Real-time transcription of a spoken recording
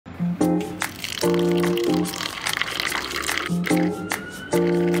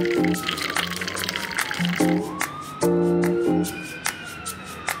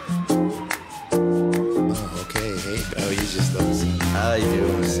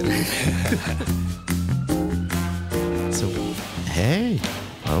So, hey,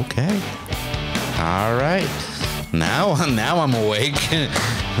 okay, all right. Now I'm awake.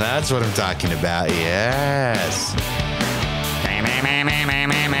 That's what I'm talking about. Yes.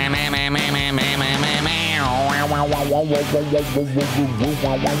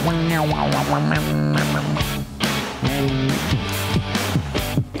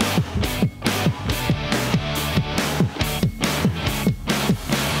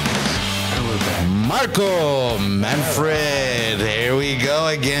 Marco, Manfred, here we go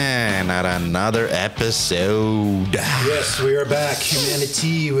again at another episode. Yes, we are back.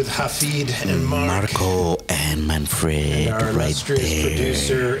 HumaniTEA with Hafid and Mark. Marco and Manfred, and our illustrious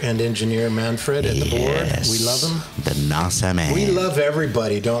producer and engineer Manfred at the board. We love him. The NASA man. We love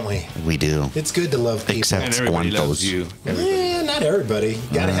everybody, don't we? We do. It's good to love people. Except Squantos. Yeah, not everybody.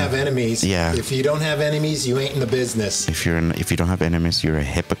 Gotta have enemies. Yeah. If you don't have enemies, you ain't in the business. If you don't have enemies, you're a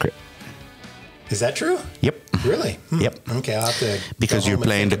hypocrite. Is that true? Yep. Really? Yep. Okay, I'll have to. Because you're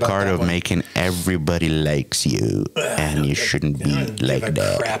playing the card of making everybody likes you, and you shouldn't be like give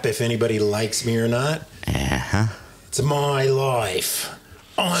that. A crap if anybody likes me or not. It's my life.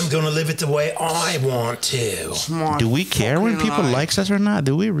 I'm gonna live it the way I want to. Do we care when people like us or not?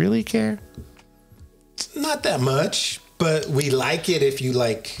 Do we really care? Not that much, but we like it if you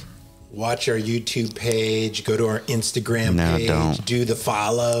like. Watch our YouTube page, go to our Instagram page, do the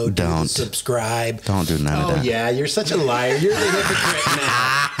follow, do the subscribe. Don't do none of that. Oh, yeah, you're such a liar. You're the hypocrite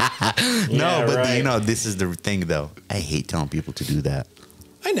now. No, but right. You know, this is the thing, though. I hate telling people to do that.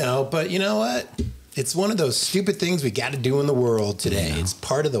 I know, but you know what? It's one of those stupid things we got to do in the world today. Yeah. It's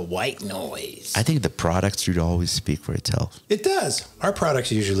part of the white noise. I think the product should always speak for itself. It does. Our products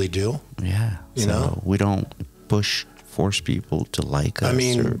usually do. Yeah. You know? We don't force people to like us. I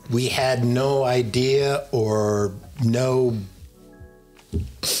mean, we had no idea we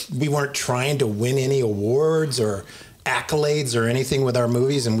weren't trying to win any awards or accolades or anything with our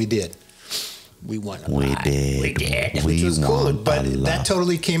movies, and we did. We won a lot. We did. Which was cool, but that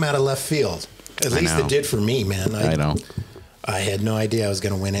totally came out of left field. At least it did for me, man. I know. I had no idea I was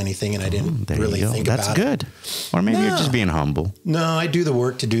going to win anything, and I didn't really think about it. That's good. Or maybe you're just being humble. No, I do the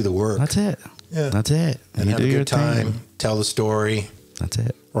work to do the work. That's it. Yeah. That's it. And have a good time. Tell the story. That's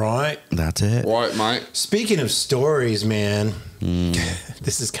it. Right? That's it. Right, mate. Speaking of stories, man,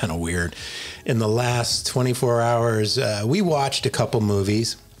 this is kind of weird. In the last 24 hours, we watched a couple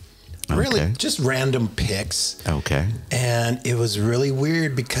movies. Really, just random picks. Okay. And it was really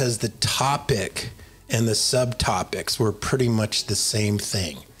weird because the topic and the subtopics were pretty much the same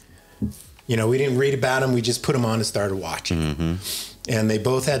thing. You know, we didn't read about them. We just put them on and started watching. Mm-hmm. And they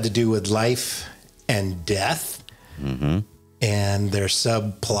both had to do with life and death. Mm-hmm. And their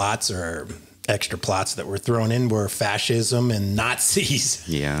subplots or extra plots that were thrown in were fascism and Nazis.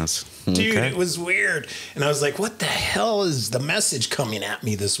 Yes. Dude, it was weird. And I was like, what the hell is the message coming at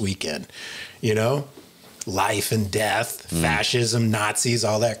me this weekend? You know, life and death, fascism, Nazis,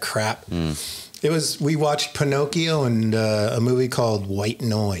 all that crap. We watched Pinocchio and a movie called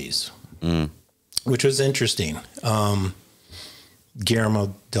WhiteNoise, which was interesting.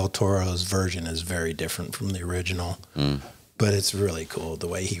 Guillermo del Toro's version is very different from the original, but it's really cool the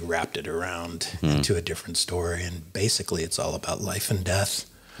way he wrapped it around into a different story. And basically it's all about life and death.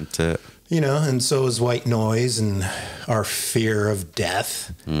 That's it. You know, and so is WhiteNoise and our fear of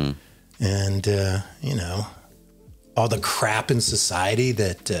death and, you know, all the crap in society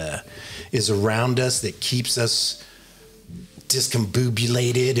that is around us that keeps us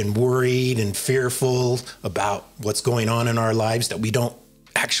discombobulated and worried and fearful about what's going on in our lives, that we don't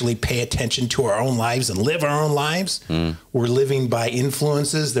actually pay attention to our own lives and live our own lives. We're living by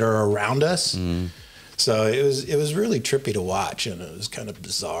influences that are around us. So it was really trippy to watch, and it was kind of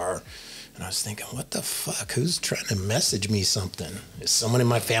bizarre. And I was thinking, what the fuck? Who's trying to message me something? Is someone in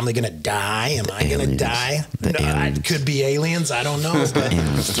my family going to die? Am I going to die? No, it could be aliens. I don't know. But no,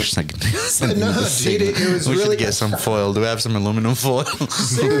 dude, it was we really... should get some foil. Do we have some aluminum foil?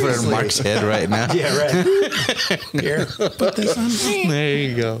 For Mark's head right now. Yeah, right. Here, put this on. There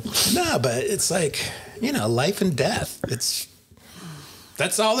you go. No, but it's like, you know, life and death.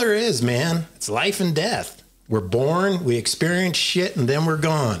 That's all there is, man. It's life and death. We're born, we experience shit, and then we're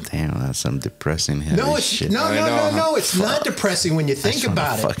gone. Damn, that's some depressing heavy shit. No. It's not depressing when you think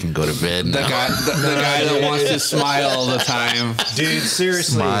about it. Fucking go to bed. The guy that wants to smile all the time. Dude,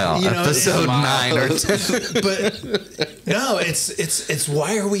 seriously. Smile. Episode 9 or 10. But no, it's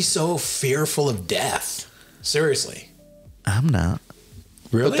why are we so fearful of death? Seriously. I'm not.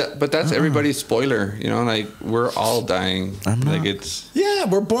 Really? But that's everybody's spoiler. You know, like we're all dying. I'm not. Like it's. Yeah,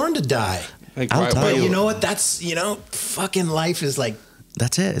 we're born to die. Like, But you know what? That's, fucking life is like.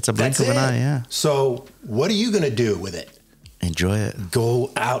 That's it. It's a blink of an eye, yeah. So what are you going to do with it? Enjoy it.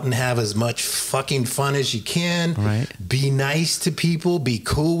 Go out and have as much fucking fun as you can. Right. Be nice to people. Be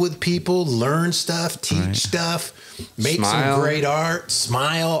cool with people. Learn stuff. Teach stuff. Make some great art.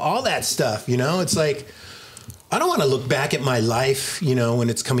 Smile. All that stuff. It's like, I don't want to look back at my life, when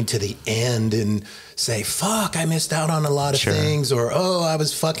it's coming to the end and say, fuck, I missed out on a lot of things, or, oh, I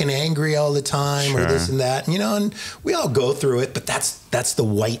was fucking angry all the time, or this and that. And we all go through it, but that's the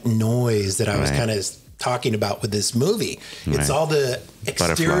white noise that I was kind of talking about with this movie. It's all the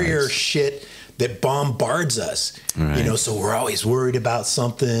exterior shit that bombards us, so we're always worried about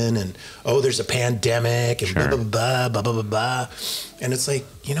something, and, oh, there's a pandemic, and blah, blah, blah, blah, blah, blah, blah. And it's like,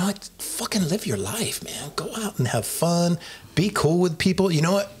 fucking live your life, man. Go out and have fun. Be cool with people. You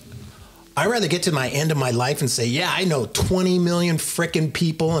know what? I'd rather get to my end of my life and say, yeah, I know 20 million frickin'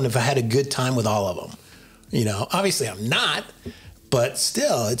 people, and if I had a good time with all of them. Obviously I'm not, but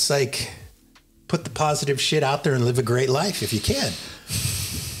still, it's like, put the positive shit out there and live a great life if you can.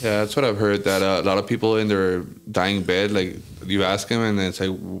 Yeah, that's what I've heard, that a lot of people in their dying bed, like, you ask them, and it's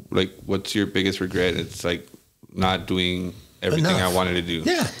like, what's your biggest regret? It's like not doing everything I wanted to do.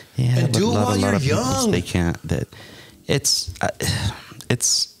 Yeah. And do it while you're young. They can't.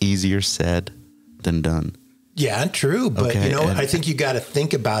 It's easier said than done. Yeah, true. But, I think you got to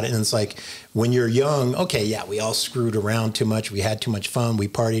think about it. And it's like, when you're young, okay, yeah, we all screwed around too much. We had too much fun. We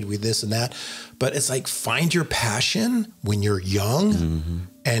partied with this and that. But it's like, find your passion when you're young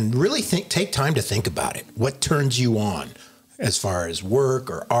and really take time to think about it. What turns you on as far as work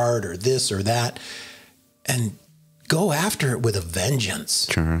or art or this or that? And go after it with a vengeance.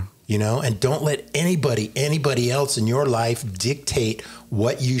 Sure. And don't let anybody else in your life dictate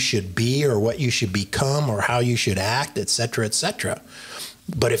what you should be or what you should become or how you should act, et cetera, et cetera.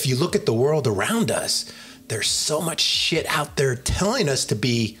 But if you look at the world around us, there's so much shit out there telling us to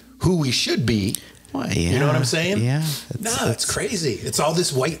be who we should be. Well, yeah. You know what I'm saying? Yeah. It's crazy. It's all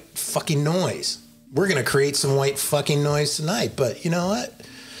this white fucking noise. We're going to create some white fucking noise tonight, but you know what?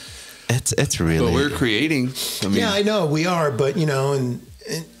 It's really. But we're creating. Yeah, I know we are, but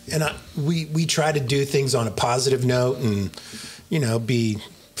we try to do things on a positive note and, be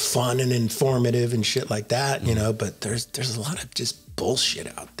fun and informative and shit like that, but there's a lot of just bullshit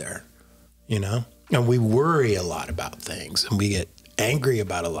out there, and we worry a lot about things and we get angry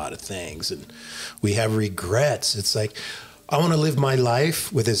about a lot of things and we have regrets. It's like, I want to live my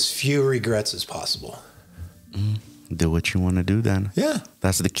life with as few regrets as possible. Do what you want to do then. Yeah.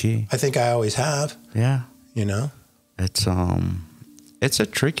 That's the key. I think I always have. Yeah. It's a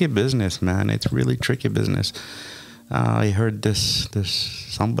tricky business, man. It's really tricky business. I heard this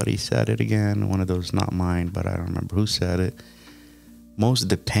somebody said it again, one of those, not mine, but I don't remember who said it. Most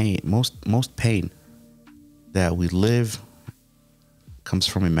pain that we live comes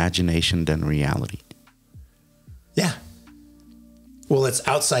from imagination than reality. Yeah. Well, it's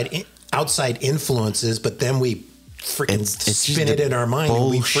outside influences, but then we freaking spin it in our mind and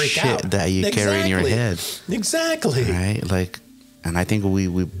we freak out. That you carry in your head. Exactly. Right? Like, and I think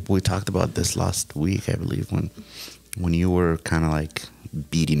we talked about this last week, I believe, when you were kind of like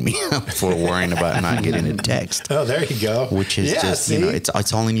beating me up for worrying about not getting a text. Oh, there you go. Which is just, see?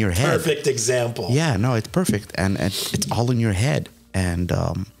 It's all in your head. Perfect example. Yeah, no, it's perfect. And it's all in your head. And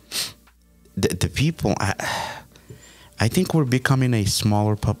the people, I think we're becoming a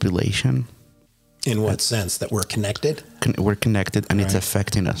smaller population. In what sense? That we're connected? We're connected, and it's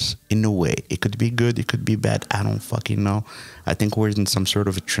affecting us in a way. It could be good, it could be bad. I don't fucking know. I think we're in some sort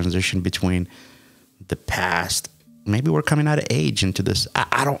of a transition between the past. Maybe we're coming out of age into this.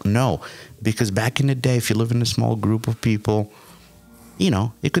 I don't know. Because back in the day, if you live in a small group of people,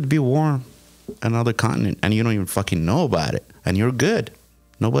 it could be war on another continent, and you don't even fucking know about it. And you're good.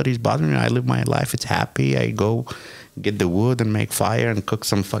 Nobody's bothering me. I live my life. It's happy. I go get the wood and make fire and cook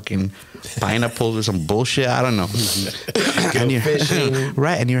some fucking pineapples or some bullshit. I don't know. Go fishing.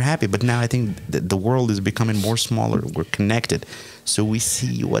 Right, and you're happy. But now I think the world is becoming more smaller. We're connected. So we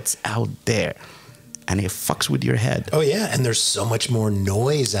see what's out there. And it fucks with your head. Oh, yeah. And there's so much more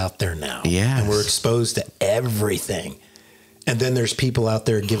noise out there now. Yeah. And we're exposed to everything. And then there's people out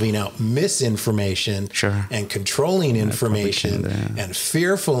there giving out misinformation Sure. and controlling information and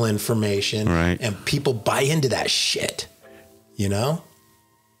fearful information. Right. And people buy into that shit. You know?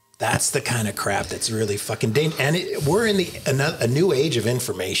 That's the kind of crap that's really fucking dangerous. And we're in a new age of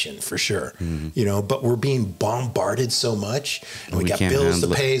information for sure. You know, but we're being bombarded so much. And we got bills to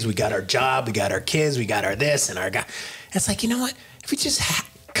pay. We got our job. We got our kids. We got our this and our guy. It's like, you know what? If we just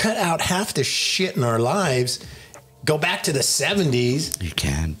cut out half the shit in our lives, go back to the 70s. You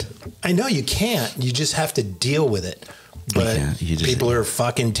can't. I know you can't. You just have to deal with it. But people are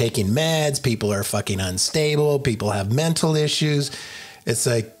fucking taking meds. People are fucking unstable. People have mental issues. It's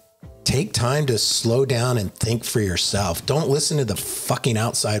like, take time to slow down and think for yourself. Don't listen to the fucking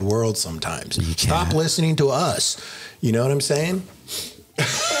outside world sometimes. Stop listening to us. You know what I'm saying?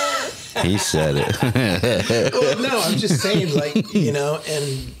 He said it. Well, no, I'm just saying, like, you know,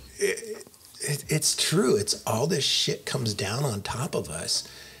 and it's true. It's all this shit comes down on top of us.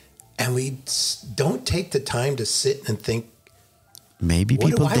 And we don't take the time to sit and think. Maybe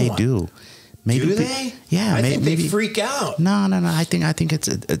people, they do. Maybe do they? Yeah, I think maybe they freak out. No. I think it's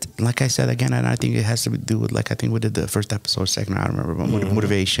like I said again, and I think it has to do with, like, I think we did the first episode, second, I don't remember, but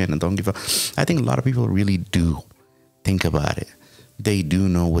motivation and don't give up. I think a lot of people really do think about it. They do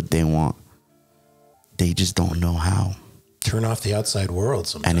know what they want. They just don't know how. Turn off the outside world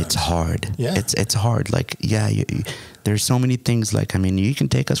sometimes. And it's hard. Yeah. It's hard. Like, yeah, there's so many things. Like, I mean, you can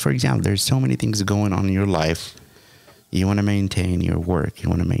take us, for example, there's so many things going on in your life. You want to maintain your work. You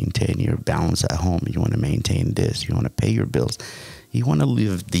want to maintain your balance at home. You want to maintain this. You want to pay your bills. You want to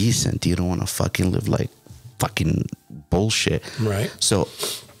live decent. You don't want to fucking live like fucking bullshit. Right. So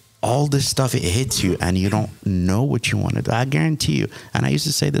all this stuff, it hits you and you don't know what you want to do. I guarantee you. And I used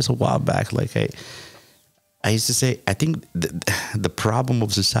to say this a while back. Like, I used to say, I think the problem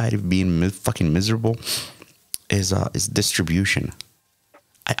of society being fucking miserable is distribution.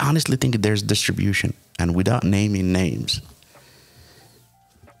 I honestly think there's distribution, and without naming names.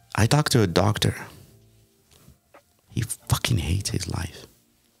 I talked to a doctor. He fucking hates his life.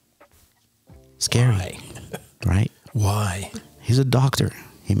 Scary. Why? Right? Why? He's a doctor.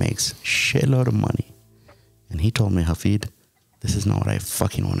 He makes shitload of money. And he told me, Hafid, this is not what I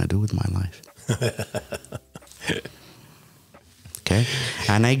fucking want to do with my life. Okay?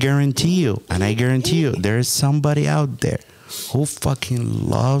 And I guarantee you, there is somebody out there who fucking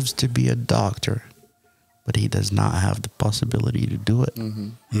loves to be a doctor, but he does not have the possibility to do it.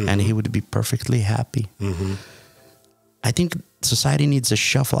 And he would be perfectly happy. I think society needs a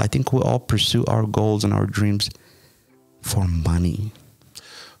shuffle. I think we all pursue our goals and our dreams for money.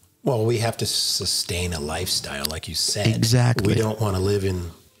 Well, we have to sustain a lifestyle, like you said. Exactly. We don't want to live in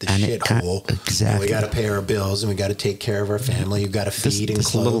the shithole. Exactly. We got to pay our bills and we got to take care of our family. You've got to feed and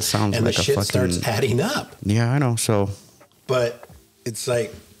clothe. Little sounds and like the shit starts adding up. Yeah, I know. So, but it's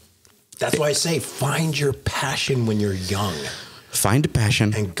like, that's why I say find your passion when you're young. Find a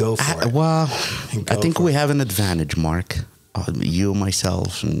passion and go for it. Well, I think we have an advantage, Mark. You,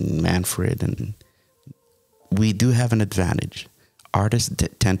 myself, and Manfred, and we do have an advantage. Artists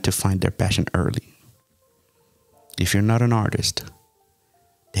tend to find their passion early. If you're not an artist,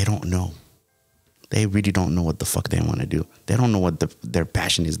 they don't know. They really don't know what the fuck they want to do. They don't know what their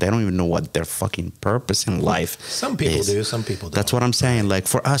passion is. They don't even know what their fucking purpose in life is. Some people do, some people don't. That's what I'm saying. Like,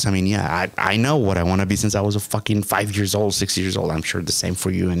 for us, I mean, yeah, I know what I want to be since I was a fucking 5 years old, 6 years old. I'm sure the same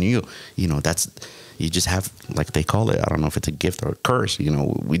for you and you. You know, you just have, like they call it, I don't know if it's a gift or a curse. You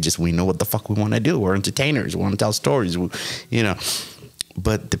know, we know what the fuck we want to do. We're entertainers. We want to tell stories, you know.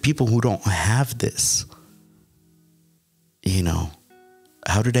 But the people who don't have this, you know,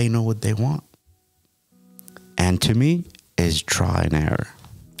 how do they know what they want? And to me, is try and error.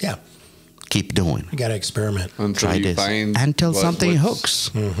 Yeah. Keep doing. You got to experiment. Try this. Until something hooks.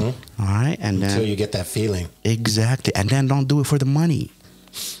 All right? And until you get that feeling. Exactly. And then don't do it for the money.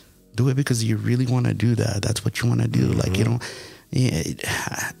 Do it because you really want to do that. That's what you want to do. Like, you know,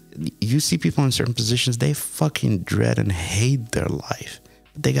 you see people in certain positions, they fucking dread and hate their life.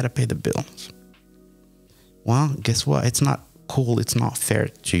 But they got to pay the bills. Well, guess what? It's not cool. It's not fair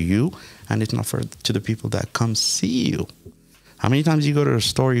to you. And it's not fair to the people that come see you. How many times you go to a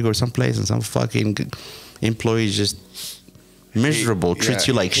store, you go someplace, and some fucking employee is just miserable, treats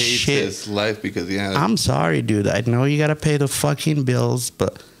you like shit. His life because I'm sorry, dude. I know you got to pay the fucking bills,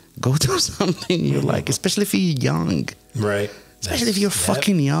 but go do something you like, especially if you're young. Right. Especially if you're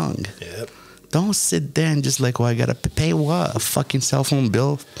fucking young. Yep. Don't sit there and just like, well, I got to pay what? A fucking cell phone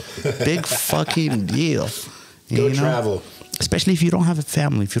bill? Big fucking deal. Go travel. Especially if you don't have a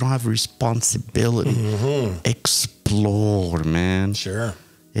family, if you don't have a responsibility. Explore, man. Sure.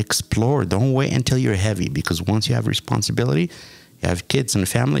 Explore. Don't wait until you're heavy, because once you have responsibility, you have kids and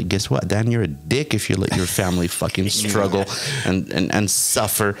family, guess what? Then you're a dick if you let your family fucking struggle and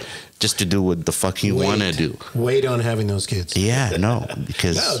suffer just to do what the fuck you want to do. Wait on having those kids. Yeah, no,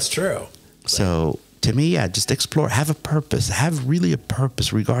 because... No, it's true. So, to me, yeah, just explore. Have a purpose. Have really a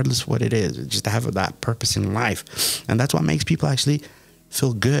purpose, regardless what it is. Just have that purpose in life. And that's what makes people actually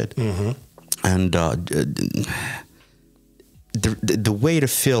feel good. And the way to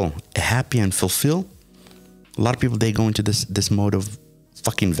feel happy and fulfill, a lot of people, they go into this mode of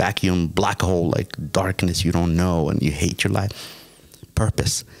fucking vacuum, black hole, like darkness you don't know and you hate your life.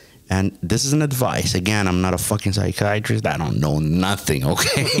 Purpose. And this is an advice. Again, I'm not a fucking psychiatrist. I don't know nothing,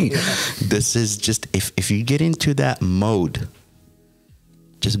 okay? This is just, if you get into that mode,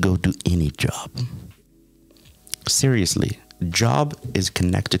 just go do any job. Seriously, job is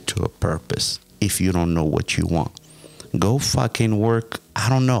connected to a purpose. If you don't know what you want, go fucking work, I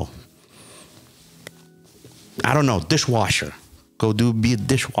don't know, dishwasher. Go be a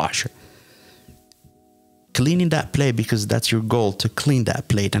dishwasher. Cleaning that plate because that's your goal, to clean that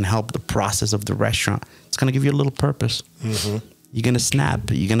plate and help the process of the restaurant. It's going to give you a little purpose. You're going to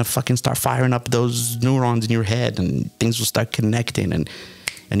snap. You're going to fucking start firing up those neurons in your head, and things will start connecting, and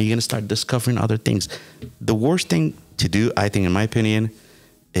you're going to start discovering other things. The worst thing to do, I think, in my opinion,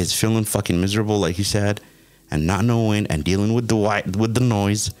 is feeling fucking miserable, like you said, and not knowing and dealing with the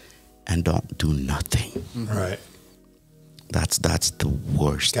noise, and don't do nothing. Right. That's the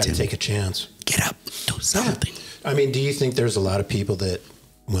worst. Got to take a chance. Get up, do something. I mean, do you think there's a lot of people that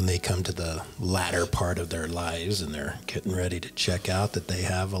when they come to the latter part of their lives and they're getting ready to check out, that they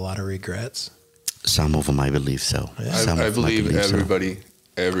have a lot of regrets? Some of them, I believe so. Yeah. I believe everybody. So.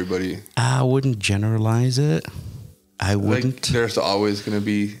 Everybody. I wouldn't generalize it. I wouldn't. Like, there's always going to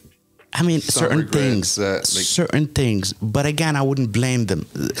be. I mean, certain things, certain things. But again, I wouldn't blame them.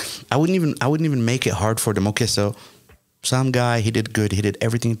 I wouldn't even make it hard for them. Okay, so some guy, he did good. He did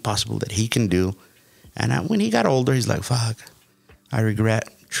everything possible that he can do. And when he got older, he's like, fuck, I regret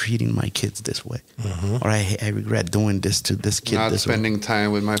treating my kids this way. Or I regret doing this to this kid not this way. Not spending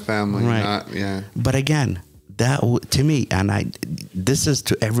time with my family. Right. Yeah. But again, that to me, and this is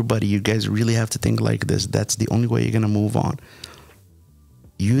to everybody, you guys really have to think like this. That's the only way you're going to move on.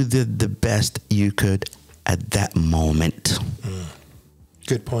 You did the best you could at that moment.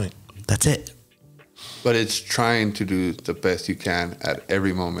 Good point. That's it. But it's trying to do the best you can at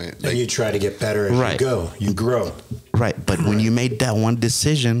every moment. And you try to get better as you go. You grow. Right. But when you made that one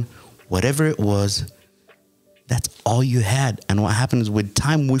decision, whatever it was, that's all you had. And what happens with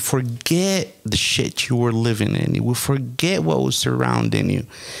time, we forget the shit you were living in. We forget what was surrounding you.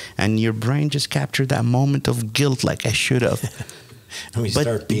 And your brain just captured that moment of guilt, like I should have. And we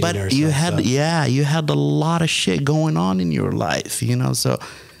start beating ourselves you had, up. yeah, you had a lot of shit going on in your life, you know. So,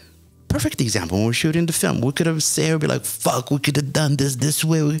 perfect example, when we're shooting the film, we could have said, be like, fuck, we could have done this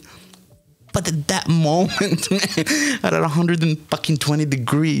way. But at that moment, at 120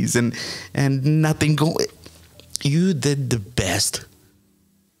 degrees and nothing going, you did the best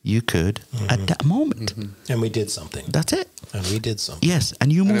you could at that moment. And we did something. That's it. And we did something. Yes,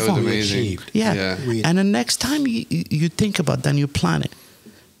 and you move on. Amazing. Yeah. And the next time you think about, then you plan it.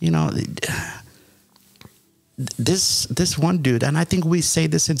 You know, this one dude, and I think we say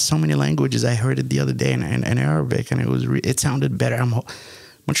this in so many languages. I heard it the other day in Arabic, and it sounded better. I'm gonna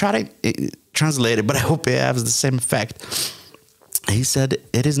try to translate it, but I hope it has the same effect. He said,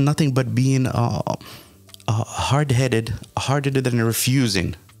 "It is nothing but being hard-headed and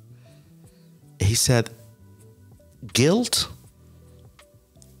refusing." He said, "Guilt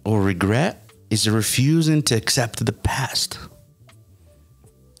or regret is refusing to accept the past."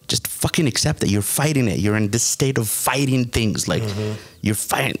 Just fucking accept it. You're fighting it. You're in this state of fighting things. Like you're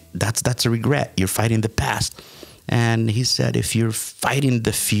fighting. That's a regret. You're fighting the past. And he said, if you're fighting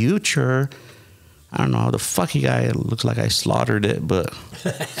the future, I don't know, the fucking guy looks like I slaughtered it, but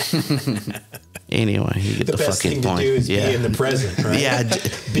anyway, you get the fucking point. The best thing to do is be in the present, right? Yeah.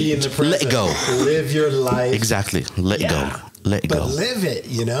 Be in the present. Let go. Live your life. Exactly. Let go. Let go. But live it,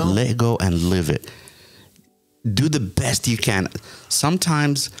 you know? Let go and live it. Do the best you can.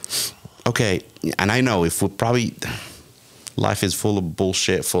 Sometimes, okay, and I know life is full of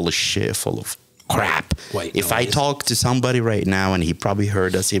bullshit, full of shit, full of crap. If I talk to somebody right now and he probably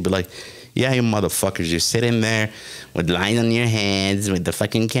heard us, he'd be like, yeah, you motherfuckers, you're sitting there with lines on your heads with the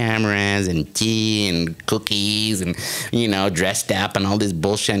fucking cameras and tea and cookies and, you know, dressed up and all this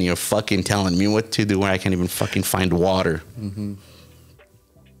bullshit, and you're fucking telling me what to do where I can't even fucking find water.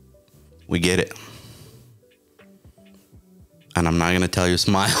 We get it. And I'm not gonna tell you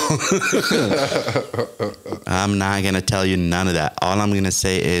smile. I'm not gonna tell you none of that. All I'm gonna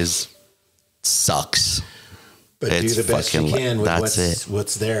say is sucks. But It's do the best you fucking can with that's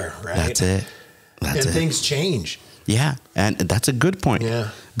what's there, right? That's it. That's and it. things change. Yeah, and that's a good point. Yeah.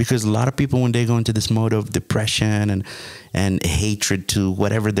 Because a lot of people, when they go into this mode of depression and hatred to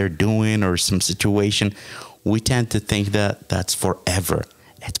whatever they're doing or some situation, we tend to think that that's forever.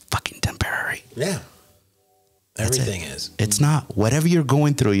 It's fucking temporary. Yeah. That's Everything it. is. It's not. Whatever you're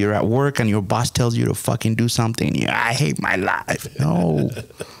going through, you're at work and your boss tells you to fucking do something. I hate my life. No.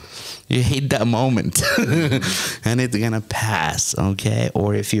 You hate that moment. And it's going to pass, okay?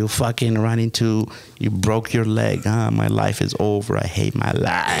 Or if you fucking run into, you broke your leg. My life is over. I hate my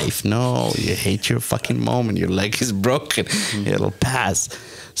life. No, you hate your fucking moment. Your leg is broken. It'll pass.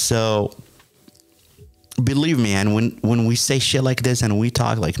 So believe me, and when we say shit like this and we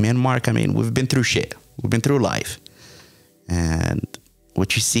talk like me and Mark, I mean, we've been through shit. We've been through life. And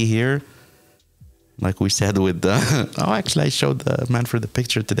what you see here, like we said with the... Oh, actually, I showed Manfred the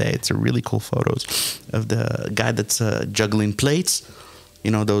picture today. It's a really cool photos of the guy that's juggling plates. You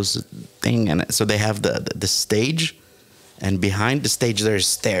know, those thing. And so they have the stage. And behind the stage, there's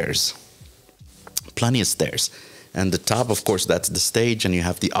stairs. Plenty of stairs. And the top, of course, that's the stage. And you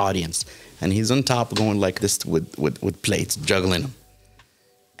have the audience. And he's on top going like this with plates, juggling them.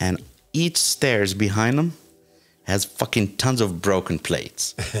 And each stairs behind him has fucking tons of broken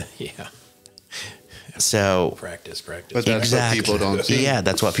plates. Yeah. So Practice. But that's what people don't see. Yeah,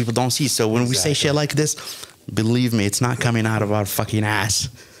 that's what people don't see. So when we say shit like this, believe me, it's not coming out of our fucking ass.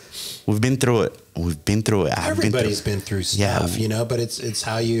 We've been through it. We've been through it. Everybody's been through stuff, Yeah. you know, but it's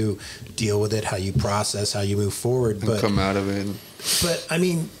how you deal with it, how you process, how you move forward. And But come out of it. But I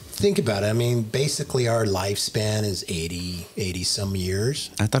mean, think about it. I mean, basically our lifespan is 80 some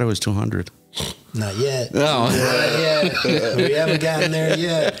years. I thought it was 200. Not yet. No. Not yet. We haven't gotten there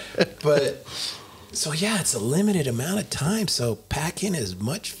yet. But so yeah, it's a limited amount of time. So pack in as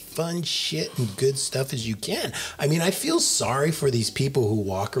much fun shit and good stuff as you can. I mean, I feel sorry for these people who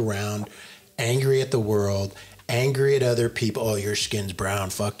walk around angry at the world, angry at other people. Oh, your skin's brown,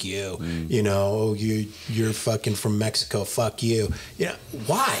 fuck you. You know, oh, you're fucking from Mexico, fuck you. You know,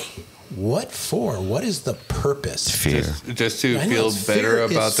 why? What for? What is the purpose? Fear. Just to I know feel it's better fear,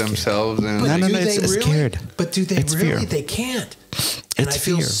 about it's- themselves. And But No, do it's they really? scared. But do they It's really? fear. They can't. And It's I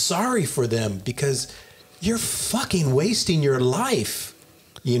feel fear. sorry for them because you're fucking wasting your life.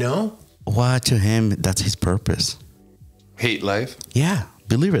 You know? Why to him, that's his purpose. hate life. Yeah,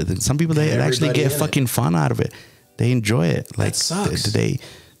 believe it. Some people, they actually Everybody get in fucking fun out of it. They enjoy it. Like, That sucks.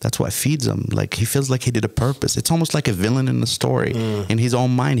 That's what feeds him. Like, he feels like he did a purpose. It's almost like a villain in the story. In his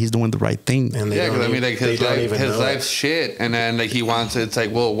own mind, he's doing the right thing. And they Yeah, don't because I mean, even- like they his don't life, even his know life's shit, and then like he wants it. It's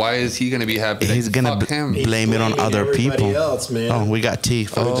like, well, why is he gonna be happy? He's Like, gonna fuck him. He's blame it on blaming other everybody people. else, man. Oh, we got tea.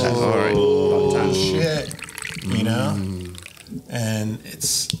 Fuck that. All right. Oh, shit. You know? And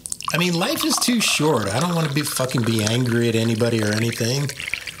it's, I mean, life is too short. I don't want to be angry at anybody or anything.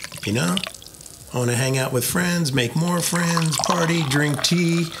 You know? I want to hang out with friends, make more friends, party, drink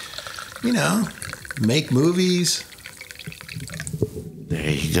tea, you know, make movies. There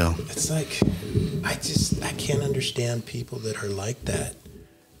you go. It's like, I can't understand people that are like that.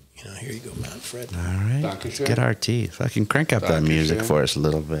 You know, here you go, Manfred. All right. Danke Let's schön. get our tea. Fucking crank up that Danke music schön. for us a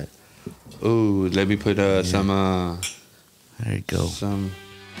little bit. Ooh, let me put some There you go. some.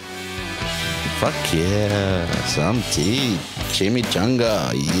 Fuck yeah. Some tea.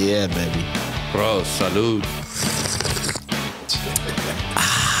 Chimichanga. Yeah, baby. Bro, salud.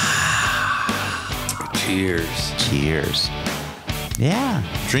 Cheers. Cheers. Yeah.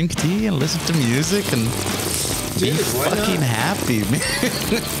 Drink tea and listen to music and be Dude, why not? fucking happy, man.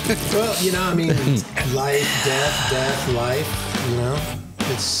 Well, you know, I mean, life, death, life, you know,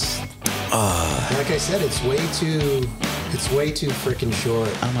 it's, like I said, it's way too freaking short.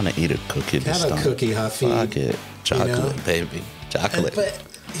 I'm gonna eat a cookie this Have a time. cookie, Hafid. Fuck it. Chocolate, baby. Chocolate. But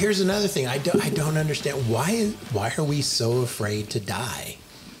here's another thing. I don't understand. Why are we so afraid to die?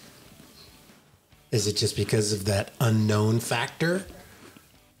 Is it just because of that unknown factor?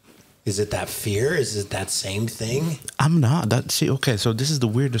 Is it that fear? Is it that same thing? I'm not. See, okay, so this is the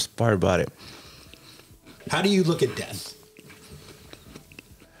weirdest part about it. How do you look at death?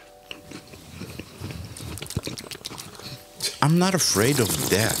 I'm not afraid of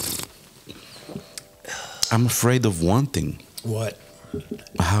death. I'm afraid of one thing. What?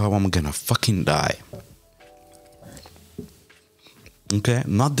 How I'm gonna fucking die. Okay?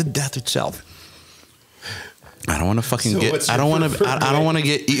 Not the death itself. I don't want to fucking So get. what's I don't your want to. I don't want to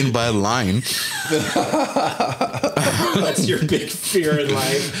get eaten by a lion. That's your big fear in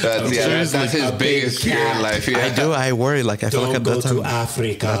life. That's his biggest fear in life. Yeah. I do. I worry. Like I feel like Don't go to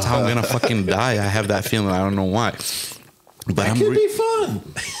Africa. that's how I'm gonna fucking die. I have that feeling. I don't know why. But That could be fun.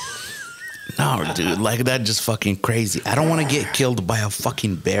 No, dude, like that just fucking crazy. I don't want to get killed by a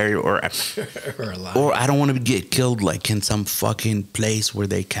fucking bear or I don't want to get killed like in some fucking place where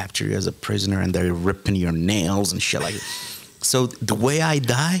they capture you as a prisoner and they're ripping your nails and shit like that. So the way I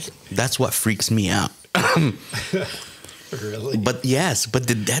die, that's what freaks me out. Really? But yes, but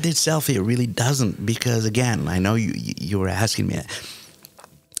the death itself, it really doesn't, because again, I know you were asking me.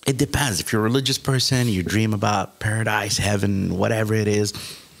 It depends. If you're a religious person, you dream about paradise, heaven, whatever it is.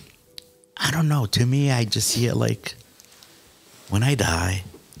 I don't know. To me, I just see it like when I die,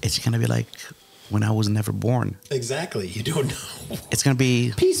 it's going to be like when I was never born. Exactly. You don't know. It's going to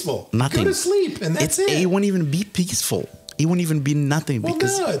be peaceful. Nothing. Go to sleep and that's it. It won't even be peaceful. It won't even be nothing. Well,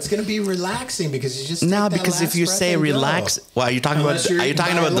 because no, it's going to be relaxing because you just take no, that because last if you breath say and relax, go. well, are you talking about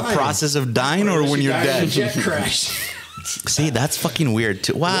the process of dying or when you're dead? Jet crash. See, that's fucking weird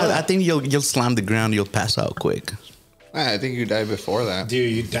too. Wow, Yeah. I think you'll slam the ground, you'll pass out quick. I think you die before that.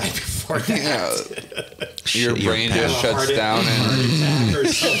 Dude, you die before that. Yeah. Your Shit, brain you're just shuts down. Heart And attack or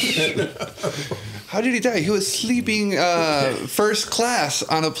something. how did he die? He was sleeping first class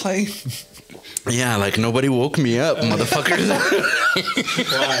on a plane. Yeah, like nobody woke me up, motherfuckers.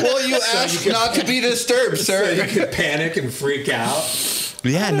 Well, you asked not to be disturbed, sir. So you could panic and freak out.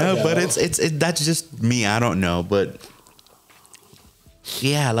 Yeah, no, know. but it's that's just me. I don't know, but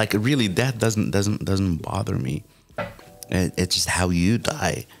yeah, like really, that doesn't bother me. It's just how you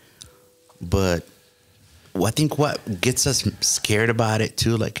die. But I think what gets us scared about it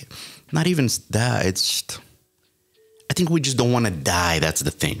too, like not even that. It's just, I think we just don't want to die. That's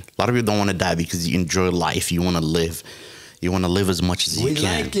the thing. A lot of people don't want to die because you enjoy life. You want to live. You want to live as much as you can.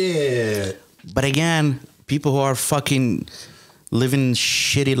 We like it. But again, people who are fucking living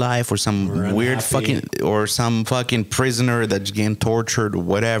shitty life or some Or weird unhappy. fucking or some fucking prisoner that's getting tortured or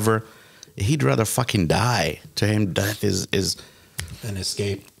whatever, he'd rather fucking die. To him, death is An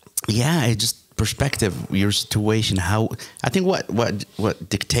escape. yeah, it's just perspective, your situation. How I think what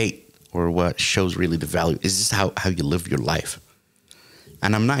dictate or what shows really the value is just how you live your life.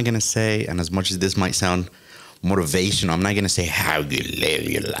 And I'm not gonna say, and as much as this might sound motivational, I'm not gonna say how you live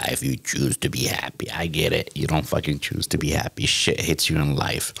your life. You choose to be happy. I get it. You don't fucking choose to be happy. Shit hits you in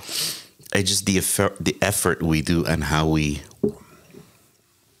life. It's just the effort we do and how we.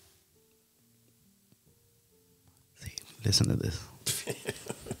 Listen to this.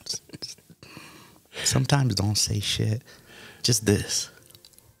 Sometimes don't say shit. Just this.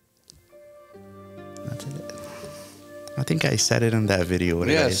 That's it. I think I said it in that video. What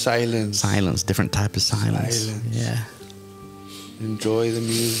did Yeah, I- silence. Silence. Different type of silence. Silence. Yeah. Enjoy the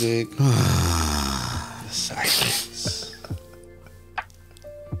music. Silence.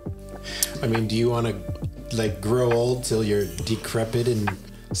 I mean, do you want to like grow old till you're decrepit and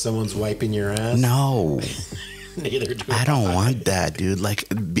someone's wiping your ass? No, Neither do I don't want that, dude. Like,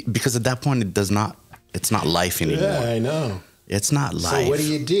 because at that point, it's not life anymore. Yeah, I know. It's not life. So what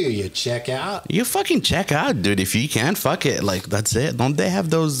do? You check out? You fucking check out, dude. If you can, fuck it. Like, that's it. Don't they have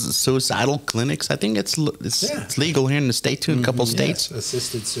those suicidal clinics? I think it's legal here in the state too, in a couple states. Yes,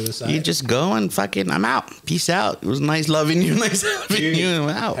 assisted suicide. You just go and fucking, I'm out. Peace out. It was nice loving you. Nice having you. I'm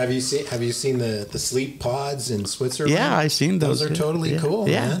out. Have you seen the sleep pods in Switzerland? Yeah, I've seen those. Those are totally cool.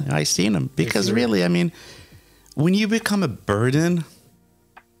 Yeah, man. I've seen them. Because you're- really, I mean, when you become a burden,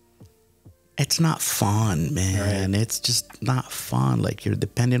 it's not fun, man. Right. It's just not fun. Like, you're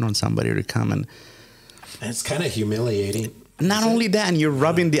dependent on somebody to come and It's kind of humiliating. not only that, and you're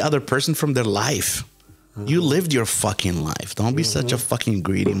robbing the other person from their life. You lived your fucking life. Don't be such a fucking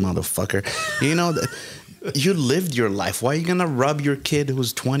greedy motherfucker. You know, you lived your life. Why are you going to rob your kid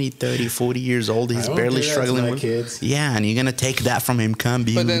who's 20, 30, 40 years old? He's I won't barely do that to struggling my with kids. Yeah, and you're going to take that from him. Come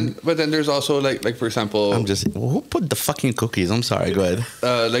be. But then there's also like for example, Who put the fucking cookies? I'm sorry. Go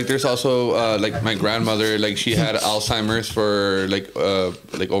ahead. like there's also like my grandmother, like she had Alzheimer's for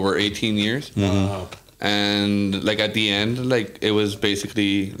like over 18 years. Wow. And like at the end, like it was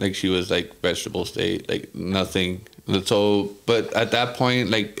basically like she was like vegetable state, like nothing. So, but at that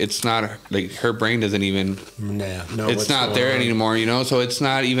point, like it's not like her brain doesn't even. No, It's not there anymore, you know. So it's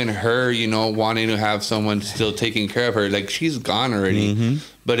not even her, you know, wanting to have someone still taking care of her. Like she's gone already.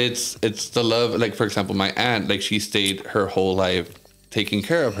 But it's the love. Like for example, my aunt, like she stayed her whole life taking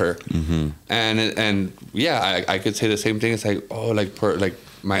care of her, and yeah, I could say the same thing. It's like like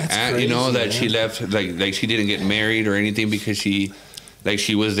my That's aunt, crazy, you know, that man. she left like she didn't get married or anything because she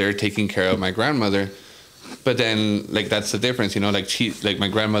was there taking care of my grandmother. But then, like, that's the difference, you know. Like my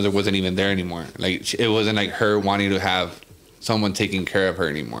grandmother wasn't even there anymore. Like, it wasn't like her wanting to have someone taking care of her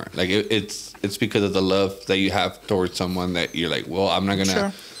anymore. Like, it's because of the love that you have towards someone that you're like, well, I'm not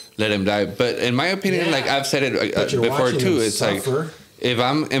gonna let him die. But in my opinion, like I've said it before too, it's suffer. Like if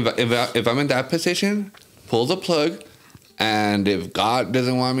I'm in that position, pull the plug, and if God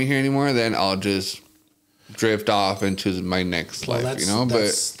doesn't want me here anymore, then I'll just drift off into my next life, you know.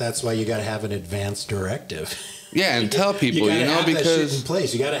 But that's why you got to have an advance directive. Yeah, and tell people, you know, because that shit in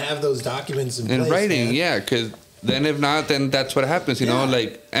place. You got to have those documents in place. In writing, man. yeah, because then if not, then that's what happens, you know.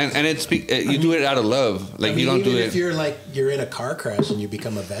 Like, and you do it out of love. Like, you don't do it. If you're in a car crash and you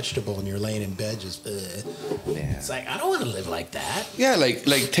become a vegetable and you're laying in bed, just it's like, I don't want to live like that. Yeah, like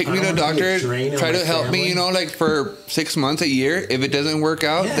take me to a doctor, try to help me, you know, like for 6 months, a year. If it doesn't work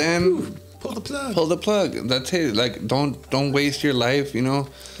out, then pull the plug. Pull the plug. That's it. Like, don't waste your life, you know.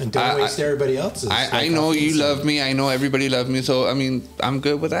 And don't waste everybody else's. I know you love me. I know everybody loves me. So, I mean, I'm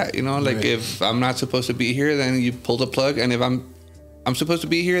good with that, you know. Like, if I'm not supposed to be here, then you pull the plug. And if I'm supposed to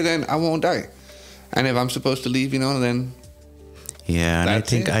be here, then I won't die. And if I'm supposed to leave, you know, then yeah. And I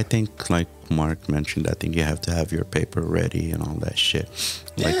think like Mark mentioned, I think you have to have your paper ready and all that shit,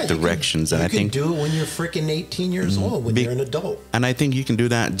 like directions. And I think you can do it when you're freaking 18 years old, when you're an adult. And I think you can do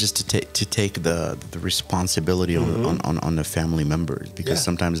that just to take the responsibility on the family members, because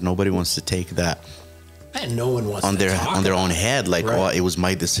sometimes nobody wants to take that. And no one wants on their own head, like, right. Oh, it was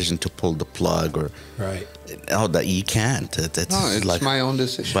my decision to pull the plug, or oh, that you can't. It's like my own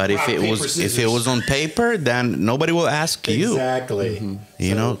decision. But if it was on paper, then nobody will ask you. Exactly.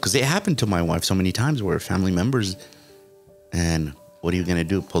 You know, because it happened to my wife so many times where family members, and what are you gonna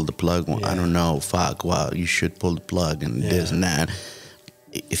do? Pull the plug? Well, I don't know. Fuck. Well, you should pull the plug and this and that.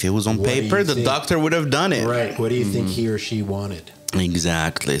 If it was on paper, the doctor would have done it. Right. What do you think he or she wanted?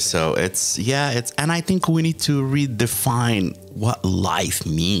 Exactly. So it's and I think we need to redefine what life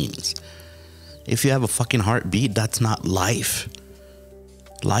means. If you have a fucking heartbeat, that's not life.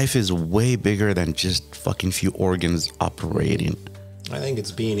 Life is way bigger than just fucking few organs operating. I think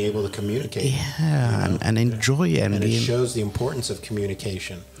it's being able to communicate. Yeah, you know? and enjoy it. And it shows the importance of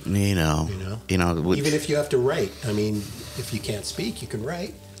communication. You know. Even if you have to write. I mean, if you can't speak, you can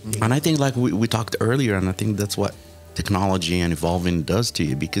write. And I think, like we talked earlier, and I think that's what technology and evolving does to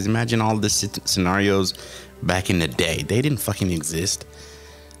you, because imagine all the scenarios back in the day. They didn't fucking exist.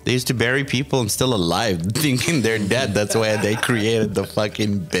 They used to bury people and still alive, thinking they're dead. That's why they created the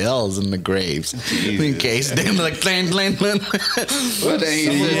fucking bells in the graves. In case they're like, clang, clang, clang. Well,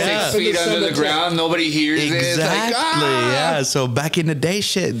 then he's 6 feet under the ground. Nobody hears it. Exactly, like, yeah. So back in the day,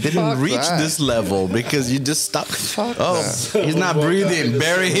 shit didn't reach this level, because you just stop. He's not breathing.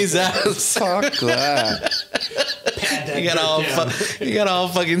 Bury his ass. Fuck that. You got all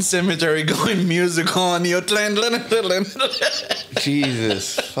fucking cemetery going musical, and you're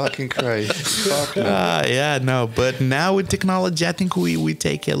Jesus fucking Christ. Fuck yeah, no. But now with technology, I think we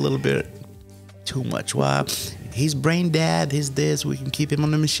take it a little bit too much. Well, he's brain dead, he's this, we can keep him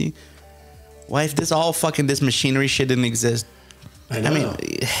on the machine. Why, if this machinery shit didn't exist? I mean,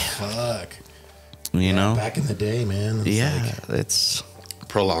 fuck. You know? Back in the day, man. It's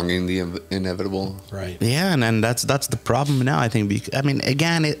prolonging the inevitable. Right. Yeah, and that's the problem now, I think. I mean,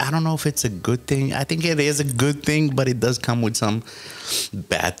 again, I don't know if it's a good thing. I think it is a good thing, but it does come with some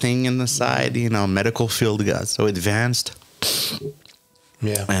bad thing in the side. You know, medical field got so advanced.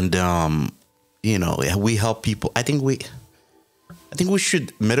 Yeah. And you know, we help people. I think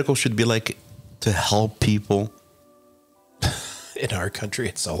medical should be like to help people. In our country,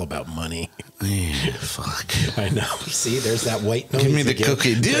 it's all about money. Yeah, fuck. I know. See, there's that white noise. Give me the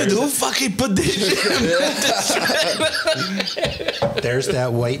cookie. Dude, who fucking put this shit? There's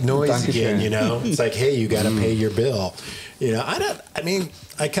that white noise again, you know? It's like, hey, you got to pay your bill. You know,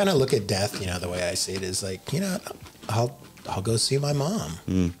 I kind of look at death, you know, the way I see it is like, you know, I'll go see my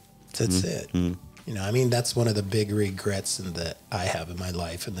mom. That's it. You know, I mean, that's one of the big regrets that I have in my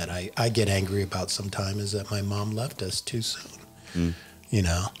life, and that I get angry about sometimes, is that my mom left us too soon. You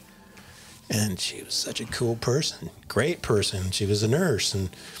know, and she was such a cool person, great person. She was a nurse, and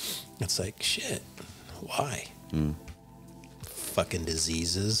it's like, shit, why? Fucking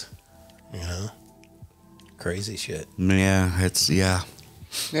diseases, you know, crazy shit. Yeah, it's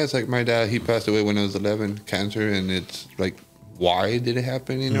it's like my dad. He passed away when I was 11, cancer, and it's like, why did it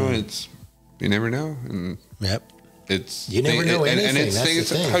happen? You know, it's, you never know, and it's you never know anything. And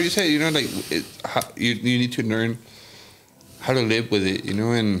it's how you say, you know, like you need to learn how to live with it, you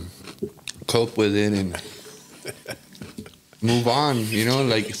know, and cope with it, and move on, you know,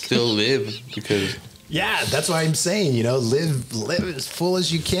 like still live, because Yeah, that's why I'm saying, you know, live as full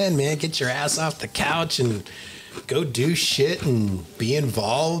as you can, man. Get your ass off the couch and go do shit and be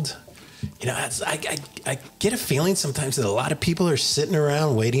involved. You know, I get a feeling sometimes that a lot of people are sitting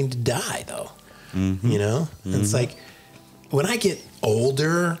around waiting to die, though. You know, it's like when I get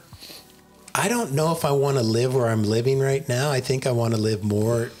older, I don't know if I want to live where I'm living right now. I think I want to live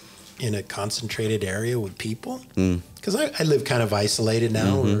more in a concentrated area with people, because I live kind of isolated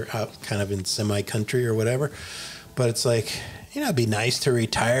now. We're out kind of in semi-country or whatever, but it's like, you know, it'd be nice to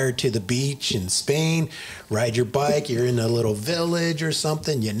retire to the beach in Spain, ride your bike. You're in a little village or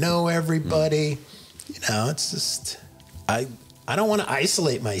something. You know everybody. You know, it's just I don't want to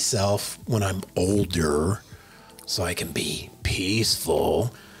isolate myself when I'm older, so I can be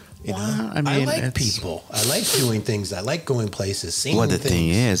peaceful. You know, I like people. I like doing things. I like going places, seeing things. Well, the thing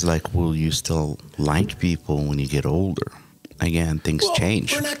is, like, will you still like people when you get older? Again, things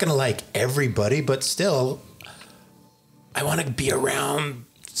change. We're not going to like everybody, but still, I want to be around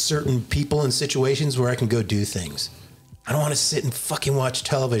certain people and situations where I can go do things. I don't want to sit and fucking watch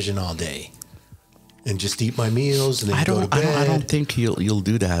television all day and just eat my meals and then go to bed. I don't think you'll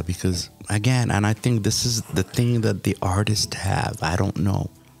do that, because, again, and I think this is the thing that the artists have. I don't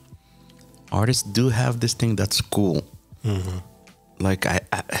know. Artists do have this thing that's cool. Like,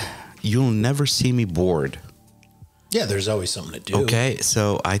 you'll never see me bored. Yeah, there's always something to do. Okay,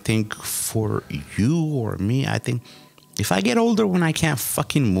 so I think for you or me, I think if I get older when I can't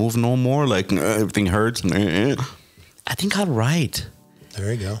fucking move no more, like everything hurts, I think I'll write.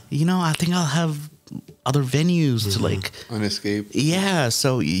 There you go. You know, I think I'll have other venues to like... An escape. Yeah,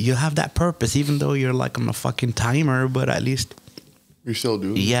 so you have that purpose, even though you're like on a fucking timer, but at least... You still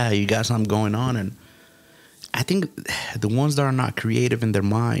do. Yeah, you got something going on. And I think the ones that are not creative in their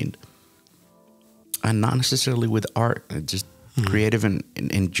mind, and not necessarily with art, just creative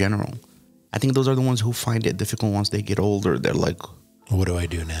in general, I think those are the ones who find it difficult once they get older. They're like, what do I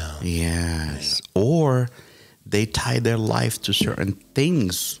do now? Yes. Yeah. Or they tie their life to certain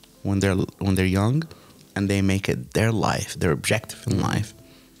things when they're young, and they make it their life, their objective in life.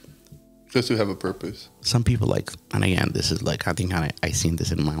 Just to have a purpose. Some people like, and again, this is like, I think I seen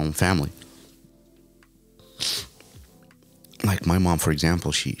this in my own family. Like my mom, for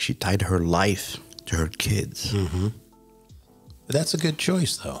example, she tied her life to her kids. But that's a good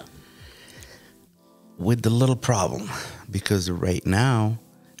choice, though. With the little problem, because right now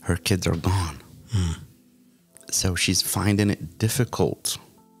her kids are gone. So she's finding it difficult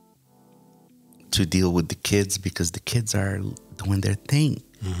to deal with the kids because the kids are doing their thing.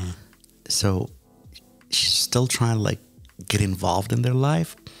 So she's still trying to like get involved in their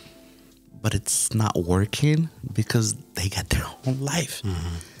life, but it's not working because they got their own life.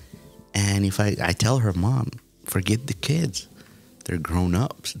 And if I tell her, Mom, forget the kids. They're grown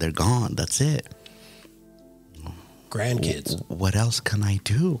ups. They're gone. That's it. Grandkids. What else can I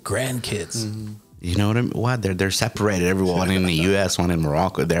do? Grandkids. You know what I mean? What? They're separated. Everyone in the U.S., one in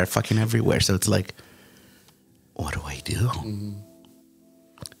Morocco. They're fucking everywhere. So it's like, what do I do?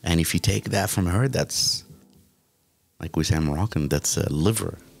 And if you take that from her, that's, like we say in Moroccan, that's a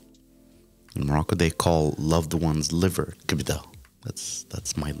liver. In Morocco, they call loved ones liver. Kibda.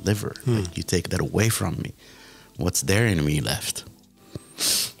 That's my liver. Like, you take that away from me. What's there in me left?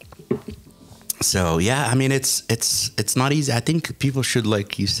 So, yeah, I mean, it's not easy. I think people should,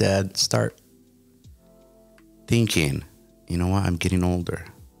 like you said, start thinking, you know what, I'm getting older.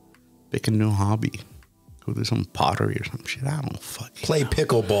 Pick a new hobby. Go do some pottery or some shit. I don't fucking play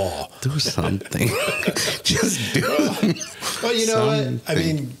pickleball. Do something. Just do. Well, you know what? I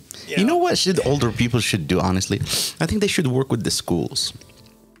mean, you know what older people should do, honestly? I think they should work with the schools.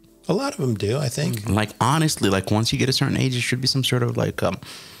 A lot of them do, I think. Like, honestly, like once you get a certain age, it should be some sort of like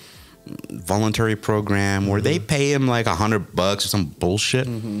voluntary program where they pay them like $100 or some bullshit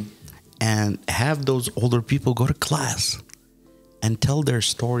and have those older people go to class and tell their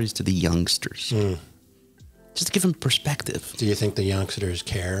stories to the youngsters. Just give them perspective. Do you think the youngsters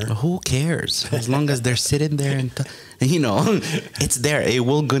care? Who cares? As long as they're sitting there and you know, it's there. It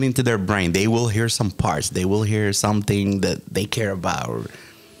will go into their brain. They will hear some parts. They will hear something that they care about.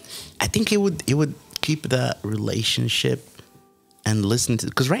 I think it would keep that relationship and listen to,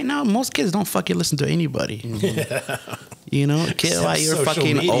 because right now most kids don't fucking listen to anybody. You know, kid, like, you're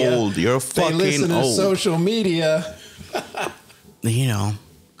fucking media. Old. You're fucking they listen old. To social media. You know,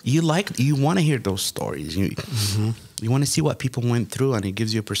 you want to hear those stories. You want to see what people went through, and it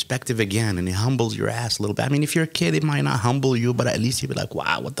gives you a perspective again, and it humbles your ass a little bit. I mean, if you're a kid, it might not humble you, but at least you'll be like,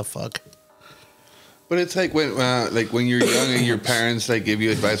 wow, what the fuck? But it's like when you're young and your parents like give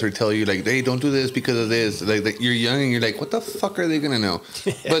you advice or tell you like, hey, don't do this because of this. Like you're young and you're like, what the fuck are they gonna know?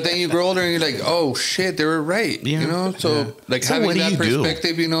 But then you grow older and you're like, oh shit, they were right. Yeah. You know, so like so having that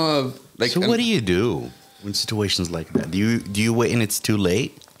perspective, you know, of like. So what do you do in situations like that? Do you wait and it's too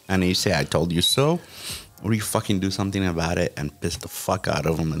late and you say I told you so, or you fucking do something about it and piss the fuck out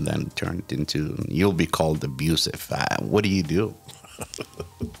of them and then turn it into you'll be called abusive? What do you do?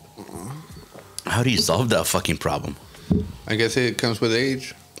 How do you solve that fucking problem? I guess it comes with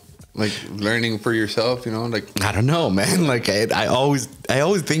age, like learning for yourself. You know, like I don't know, man. Like I always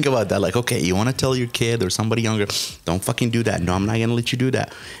think about that. Like, okay, you want to tell your kid or somebody younger, don't fucking do that. No, I'm not gonna let you do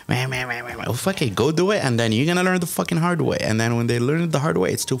that. Man. Well, fuck it, go do it, and then you're gonna learn the fucking hard way. And then when they learn it the hard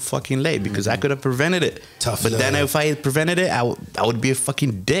way, it's too fucking late because I could have prevented it. Tough. But then if I had prevented it, I would be a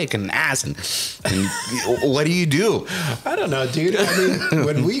fucking dick and an ass. And what do you do? I don't know, dude. I mean,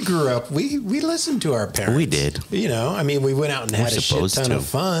 when we grew up, we listened to our parents. We did. You know, I mean, we went out and had a shit ton of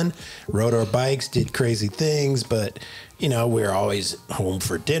fun, rode our bikes, did crazy things, but you know, we were always home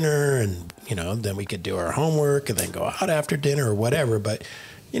for dinner, and you know, then we could do our homework and then go out after dinner or whatever. But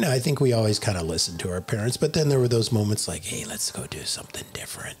you know, I think we always kind of listened to our parents. But then there were those moments like, hey, let's go do something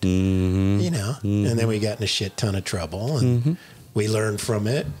different. You know, and then we got in a shit ton of trouble, and we learned from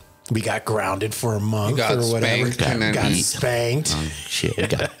it. We got grounded for a month or whatever. Got spanked. Shit, we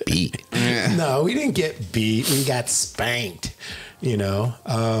got beat. No, we didn't get beat. We got spanked. You know.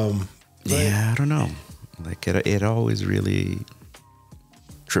 Yeah, I don't know. Like it always really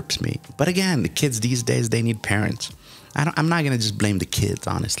trips me. But again, the kids these days, they need parents. I'm not gonna just blame the kids,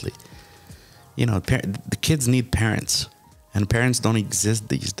 honestly. You know, the kids need parents, and parents don't exist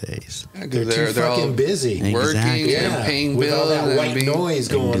these days. Yeah, they're fucking busy working and paying bills, with all that white noise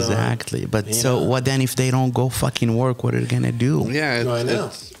going on. Exactly. But so what then if they don't go fucking work? What are they gonna do? Yeah, I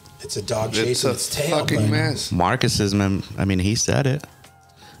know. It's a dog chasing its tail. Fucking mess. Marxism. I mean, he said it.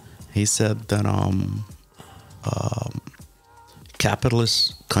 He said that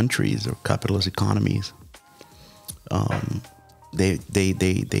capitalist countries or capitalist economies, they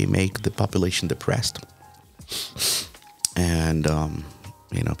make the population depressed, and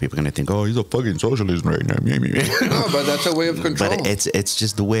you know, people are gonna think, oh, he's a fucking socialist right now. No, but that's a way of control. But it's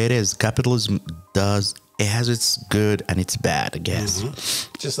just the way it is. Capitalism it has its good and its bad, I guess.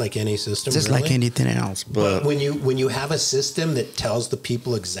 Just like any system. Just like anything else. But when you have a system that tells the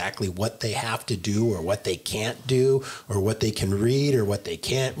people exactly what they have to do or what they can't do or what they can read or what they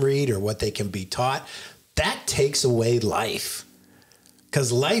can't read or what they can be taught, that takes away life.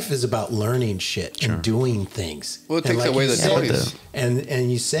 Because life is about learning shit and doing things. Well, it takes away the choice.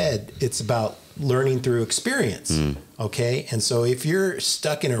 And you said it's about learning through experience. Okay? And so if you're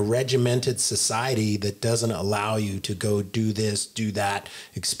stuck in a regimented society that doesn't allow you to go do this, do that,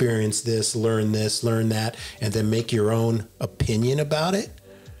 experience this, learn that, and then make your own opinion about it,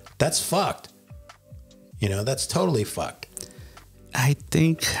 that's fucked. You know, that's totally fucked. I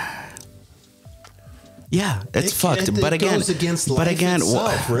think... Yeah, it's fucked. But again, goes against life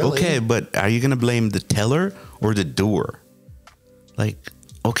itself, really. Okay, but are you gonna blame the teller or the doer? Like,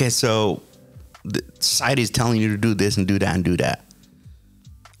 okay, so the society is telling you to do this and do that and do that.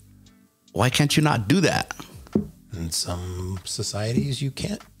 Why can't you not do that? In some societies, you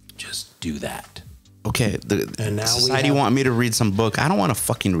can't just do that. Okay, and now society want me to read some book. I don't want to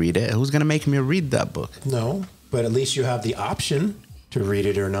fucking read it. Who's gonna make me read that book? No, but at least you have the option to read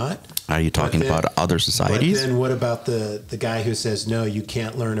it or not. Are you talking about other societies? But then what about the guy who says, no, you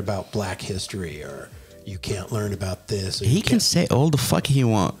can't learn about black history or you can't learn about this? He can say all the fuck he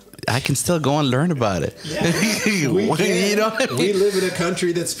want. I can still go and learn about it. Yeah, we live in a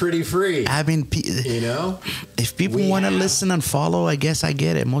country that's pretty free. I mean, you know, if people want to listen and follow, I guess I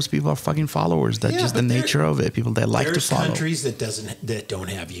get it. Most people are fucking followers. That's just the nature of it. People that like to follow. There's countries that don't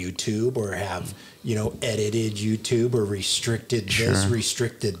have YouTube or have, you know, edited YouTube or restricted this,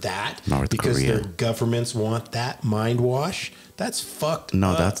 restricted that, because their governments want that mind wash. That's fucked.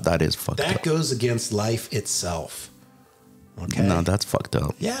 No, that is fucked up. That goes against life itself. Okay. No, that's fucked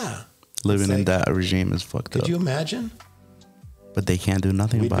up. Yeah. Living in that regime is fucked up. Could you imagine? But they can't do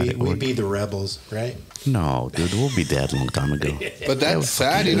nothing about it. We'd be the rebels, right? No, dude, we'll be dead a long time ago. But that's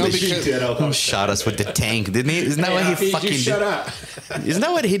sad, you know, because who shot us with the tank, didn't he? Isn't that what he fucking did? Shut up. Isn't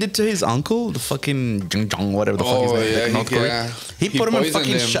that what he did to his uncle? The fucking Jung Jung, whatever the fuck his name is. North Korea. He put him in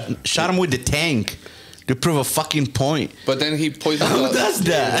fucking shot him with the tank. To prove a fucking point. But then he poisoned Who does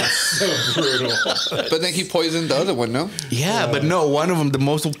that? That's so brutal. But then he poisoned the other one, no? Yeah, but no, one of them, the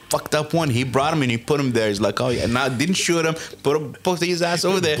most fucked up one, he brought him and he put him there. He's like, oh yeah, now didn't shoot him, put his ass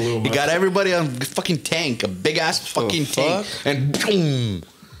over there. He got everybody on a fucking tank, a big ass fucking tank. And boom.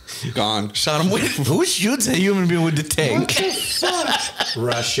 Gone. Shot him with. Who shoots a human being with the tank? What the fuck?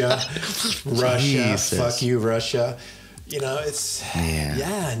 Russia. Jesus. Fuck you, Russia. You know, it's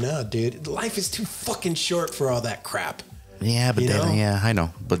no, dude. Life is too fucking short for all that crap. Yeah, but I know,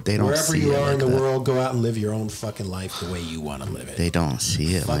 but they don't. Wherever see you it are like in the that. world, go out and live your own fucking life the way you want to live it. They don't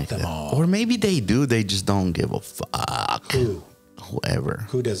see it Fuck like them that. all. Or maybe they do. They just don't give a fuck. Who? Whoever.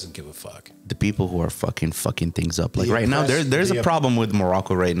 Who doesn't give a fuck? The people who are fucking things up. Like The right now, there's the a problem with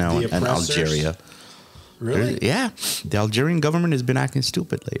Morocco right now the and oppressors? Algeria. Really? Yeah, the Algerian government has been acting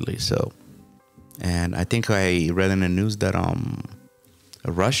stupid lately. So, and I think I read in the news that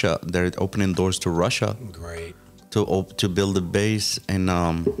Russia, they're opening doors to Russia Great. to build a base in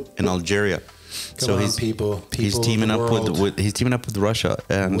Algeria. Come on, people he's of teaming the up world. he's teaming up with Russia,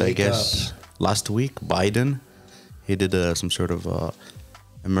 and I Wake guess last week Biden he did some sort of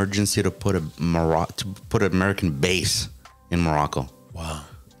emergency to put an American base in Morocco. Wow.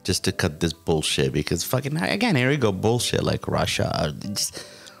 Just to cut this bullshit, because fucking again here we go bullshit like Russia.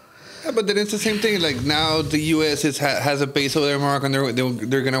 Yeah, but then it's the same thing. Like now, the U.S. has a base over there in Morocco,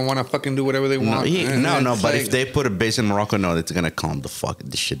 and they're gonna want to fucking do whatever they want. No, but if they put a base in Morocco, no, it's gonna calm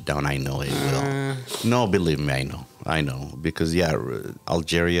the shit down. I know it will. No, believe me, I know, because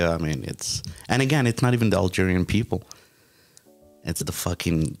Algeria. I mean, and again, it's not even the Algerian people. It's the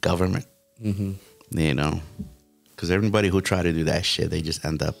fucking government. Mm-hmm. You know, because everybody who try to do that shit, they just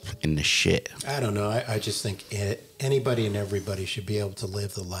end up in the shit. I don't know. I just think anybody and everybody should be able to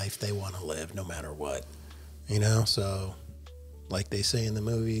live the life they want to live, no matter what. You know, so like they say in the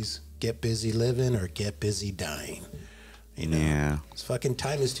movies, get busy living or get busy dying. You know, Yeah. It's fucking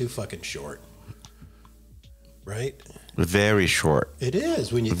time is too fucking short, right? Very short. It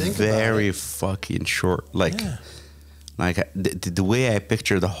is when you think about it. Very fucking short. Like the way I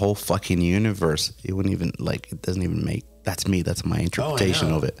picture the whole fucking universe, it wouldn't even it doesn't even make. That's me. That's my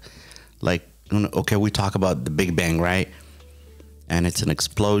interpretation of it. Like, okay, we talk about the Big Bang, right? And it's an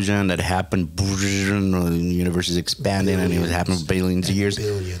explosion that happened. The universe is expanding, and it was happening for billions of years.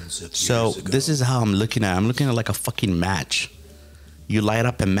 Billions of So years ago. this is how I'm looking at it. I'm looking at it like a fucking match. You light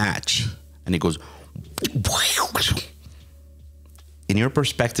up a match, and it goes. In your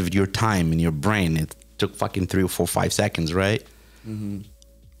perspective, your time, in your brain, it took fucking 3 or 4 or 5 seconds, right? Mm-hmm.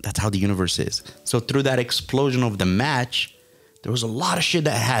 That's how the universe is. So through that explosion of the match, there was a lot of shit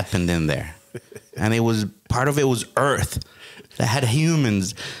that happened in there. And part of it was Earth that had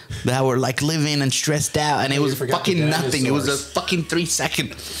humans that were like living and stressed out, and it was fucking nothing. It was a fucking 3 second.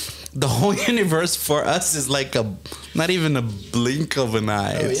 The whole universe for us is like not even a blink of an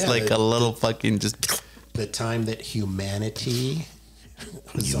eye. It's like a little fucking just. The time that humanity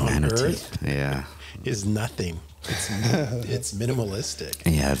was on Earth is nothing. It's minimalistic.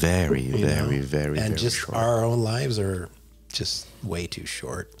 Yeah, very, very, very, and very just short. our own lives are just way too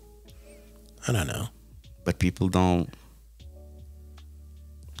short. I don't know. But people don't.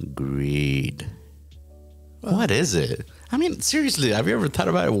 Greed. What is it? I mean, seriously, have you ever thought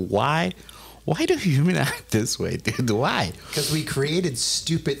about it? Why do humans act this way, dude? Why? Because we created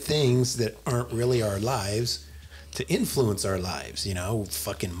stupid things that aren't really our lives to influence our lives, you know,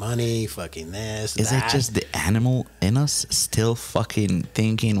 fucking money, fucking this, Is that. it just the animal in us still fucking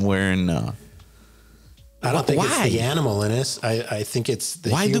thinking we're in I don't think why? it's the animal in us. I think it's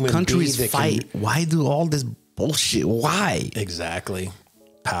the why human do countries being that fight? Why do all this bullshit? Why? Exactly.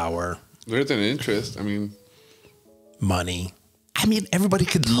 Power, There's an interest. I mean, money. I mean, everybody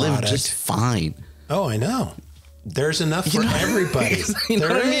could live Product. just fine. Oh, I know. There's enough for everybody. You know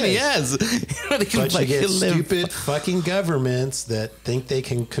There what I mean? is. Yes. But you get stupid fucking governments that think they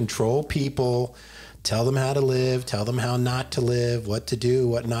can control people, tell them how to live, tell them how not to live, what to do,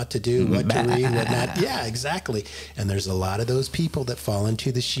 what not to do, what to read, what not. Yeah, exactly. And there's a lot of those people that fall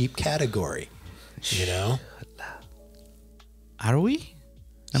into the sheep category. You know? Are we?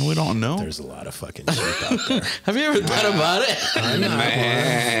 And we don't know. There's a lot of fucking sheep out there. Have you ever thought about it? I'm not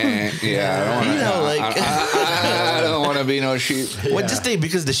man, I don't want to be no sheep. Well, just think,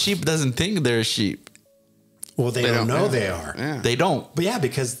 because the sheep doesn't think they're a sheep. Well, they don't know they are. Yeah. They don't. But yeah,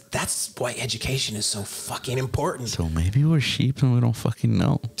 because that's why education is so fucking important. So maybe we're sheep and we don't fucking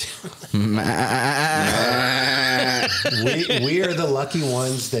know. we are the lucky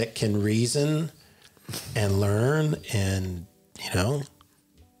ones that can reason and learn and, you know.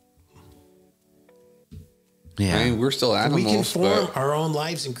 Yeah. I mean, we're still animals. We can form but our own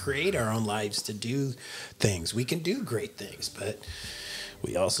lives and create our own lives to do things. We can do great things, but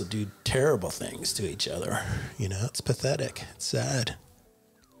we also do terrible things to each other. You know, it's pathetic. It's sad.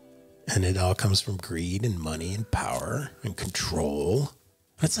 And it all comes from greed and money and power and control.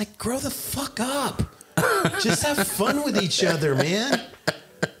 And it's like, grow the fuck up. Just have fun with each other, man.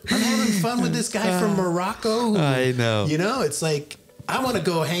 fun with this guy from Morocco. I know. You know, it's like, I want to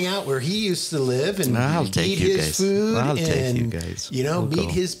go hang out where he used to live and eat his food and, you know,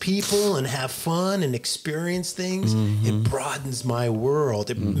 meet his people and have fun and experience things. It broadens my world.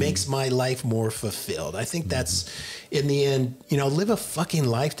 It makes my life more fulfilled. I think that's, in the end, you know, live a fucking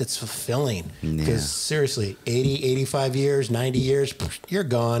life that's fulfilling. Because seriously, 80, 85 years, 90 years, you're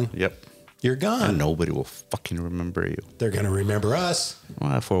gone. Yep. You're gone. And nobody will fucking remember you. They're going to remember us.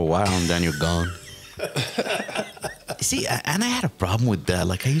 Well, for a while, and then you're gone. See, and I had a problem with that.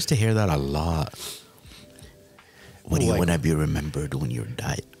 Like, I used to hear that a lot. When do you want to be remembered when you're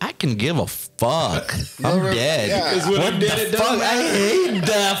dead? I can give a fuck. I'm dead. Because when I'm dead, it doesn't matter. I hate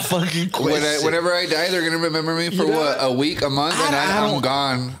that fucking question. Whenever I die, they're gonna remember me for what, a week, a month, and I'm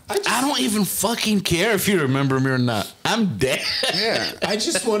gone. I don't even fucking care if you remember me or not. I'm dead. Yeah. I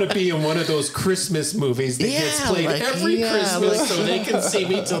just want to be in one of those Christmas movies that gets played every Christmas, so they can see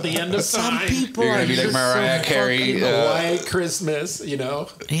me till the end of Some time. people You're are gonna be like Mariah Carey. White Christmas, you know.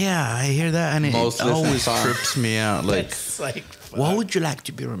 Yeah, I hear that, and it always trips me out. Like, It's like, what would you like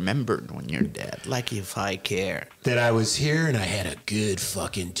to be remembered when you're dead? Like, if I care. that I was here and I had a good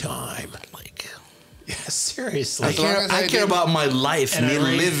fucking time. Like, Yeah, seriously. I care about my life, And me I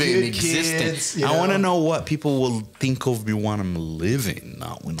raised living, good existing. kids, you I want to know? know what people will think of me when I'm living,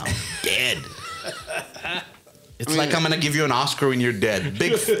 not when I'm dead. It's like I'm going to give you an Oscar when you're dead.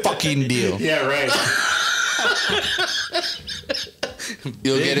 Big fucking deal. Yeah, right.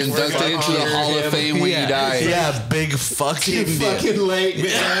 You'll get inducted into the Hall of Fame when you die. Yeah, big fucking Too deal. fucking late,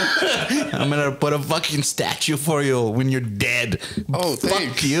 man. I'm gonna put a fucking statue for you when you're dead. Oh, fuck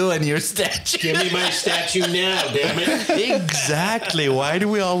thanks. you and your statue. Give me my statue now, damn it. Exactly. Why do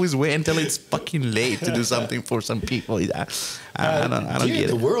we always wait until it's fucking late to do something for some people? I don't Dude, get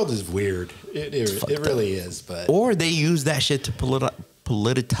the it. world is weird. It really is, but Or they use that shit to politicize.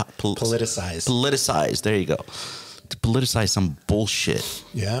 Politicize. There you go. To politicize some bullshit.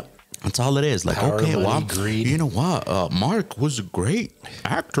 Yeah. That's all it is. Like, Power, okay, money, well, greed. you know what? Mark was a great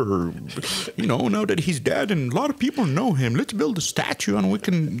actor. You know, now that he's dead and a lot of people know him, let's build a statue and we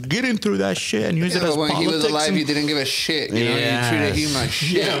can get in through that shit and use it as When politics. he was alive, and- he didn't give a shit. You know, Yes. you treated him like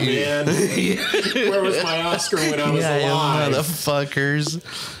shit. Yeah, man. Where was my Oscar when I was you alive? motherfuckers.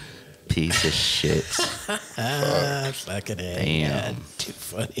 Piece of shit. Fucking A. Damn. Man. Too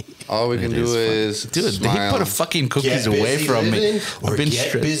funny. All we can It do is is Dude, smile. they put a fucking cookies Get away busy from me. living or I've been get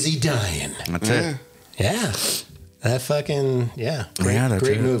stressed. busy dying. That's Yeah. it. Yeah. That fucking, great, Yeah, that's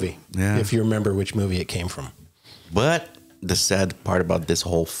great it. movie. Yeah. If you remember which movie it came from. But the sad part about this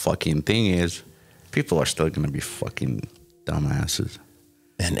whole fucking thing is people are still going to be fucking dumbasses.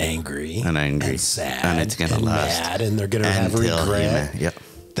 And angry. And angry. And sad. And it's gonna last. Mad, and they're going to have Until regret. Yep.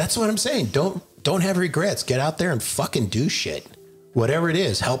 That's what I'm saying. Don't have regrets. Get out there and fucking do shit. Whatever it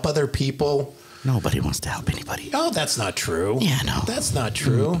is. Help other people. Nobody wants to help anybody. Oh, that's not true. Yeah, no. That's not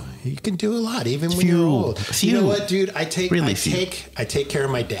true. You can do a lot, even when Few. you're old. Few. You know what, dude? I take care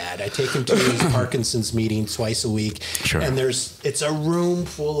of my dad. I take him to his Parkinson's meeting twice a week. Sure. And it's a room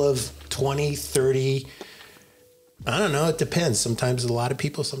full of 20, 30. I don't know. It depends. Sometimes a lot of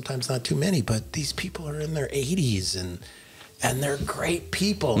people, sometimes not too many. But these people are in their 80s and they're great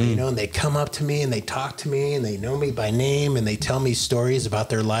people, you know, and they come up to me and they talk to me and they know me by name and they tell me stories about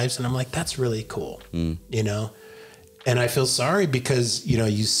their lives. And I'm like, that's really cool, you know? And I feel sorry because, you know,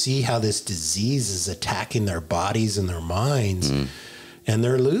 you see how this disease is attacking their bodies and their minds and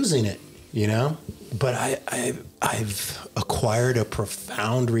they're losing it, you know? But I've acquired a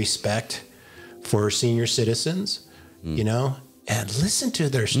profound respect for senior citizens, you know? And listen to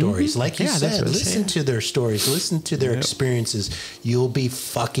their stories. Like you said, listen to their stories. Listen to their experiences. You'll be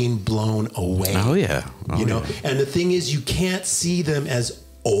fucking blown away. Oh, yeah. You know? And the thing is, you can't see them as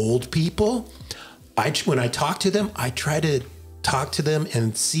old people. When I talk to them, I try to talk to them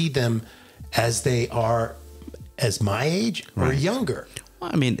and see them as they are, as my age or younger. Well,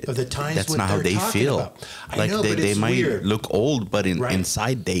 I mean, Of the times that's what not how they're they talking feel. about. I Like know, but they it's might weird. look old, but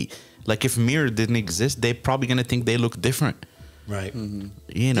inside like if mirror didn't exist, they're probably gonna think they look different. Right.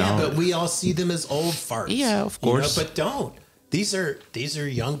 You know. Yeah, but we all see them as old farts. Yeah, of course. You know, but don't. These are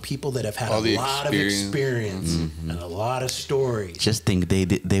young people that have had All a the lot of experience and a lot of stories. Just think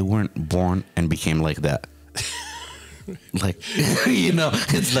they weren't born and became like that. Like, you know,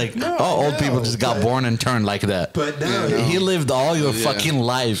 it's like, old people just got born and turned like that. But no, He lived all your fucking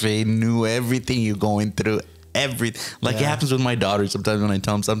life. He knew everything you're going through. Everything. Like, it happens with my daughter sometimes when I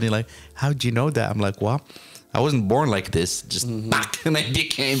tell them something like, how'd you know that? I'm like, well, I wasn't born like this. Just back, and I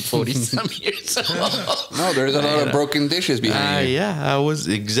became 40-some years old. No, there's a lot of broken dishes behind you. Yeah, I was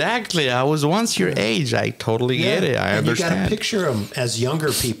once your age. I totally get it. I understand. You got to picture them as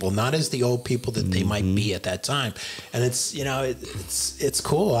younger people, not as the old people that they might be at that time. And it's, you know, it's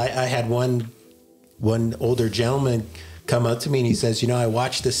cool. I had one older gentleman come up to me and he says, you know, I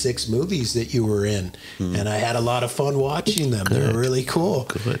watched the 6 movies that you were in and I had a lot of fun watching them. They were really cool.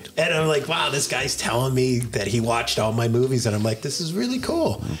 Good. And I'm like, wow, this guy's telling me that he watched all my movies. And I'm like, this is really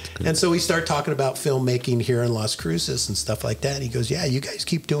cool. And so we start talking about filmmaking here in Las Cruces and stuff like that. And he goes, yeah, you guys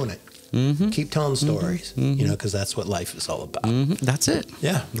keep doing it. Keep telling stories, you know, because that's what life is all about. That's it.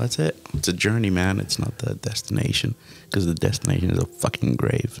 Yeah. That's it. It's a journey, man. It's not the destination, because the destination is a fucking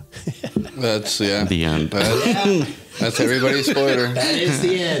grave. That's, The end. That's everybody's spoiler. That is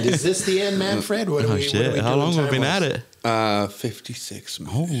the end. Is this the end, Manfred? What are we Shit. How long have we been at it? 56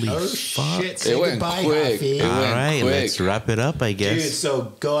 minutes. Holy fuck. Shit. Say It went goodbye, quick. Hafid. It All went right, quick. let's wrap it up, I guess. Dude,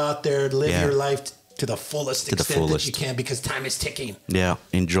 so go out there, live your life to the fullest To the extent fullest. that you can, because time is ticking. Yeah,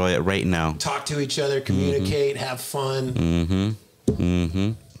 enjoy it right now. Talk to each other, communicate, have fun.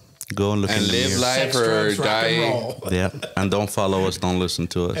 Go and look And in the live mirror. life Sex, or drugs, rock and die. roll. Yeah, and don't follow us. Don't listen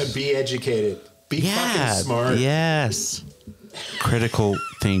to us. And be educated. Be fucking smart. Yes. Critical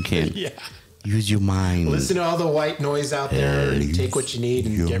thinking. Yeah. Use your mind. Listen to all the white noise out there and take what you need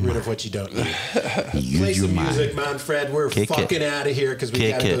and get rid of what you don't need. Play Use your some mind. music, Manfred. We're Kick fucking out of here because we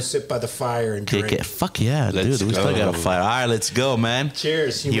Kick got to go it. sit by the fire and Kick drink. it. Fuck yeah, Let's dude. We still got a go. fight. All right, let's go, man.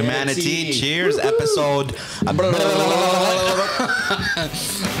 Cheers. Humanity. Cheers. Episode. All right,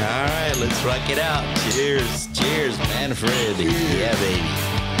 let's rock it out. Cheers. Cheers, Manfred. Yeah, baby.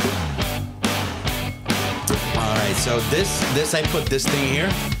 All right, so this I put this thing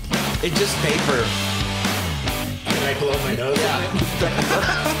here. It's just paper. Can I blow my nose on it?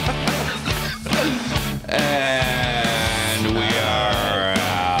 And we are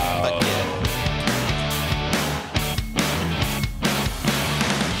out. Fuck yeah.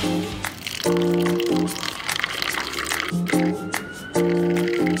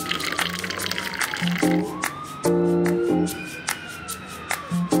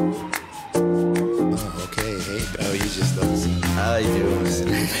 Okay. Hey, oh, you just don't see. How you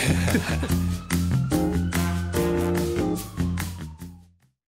doing?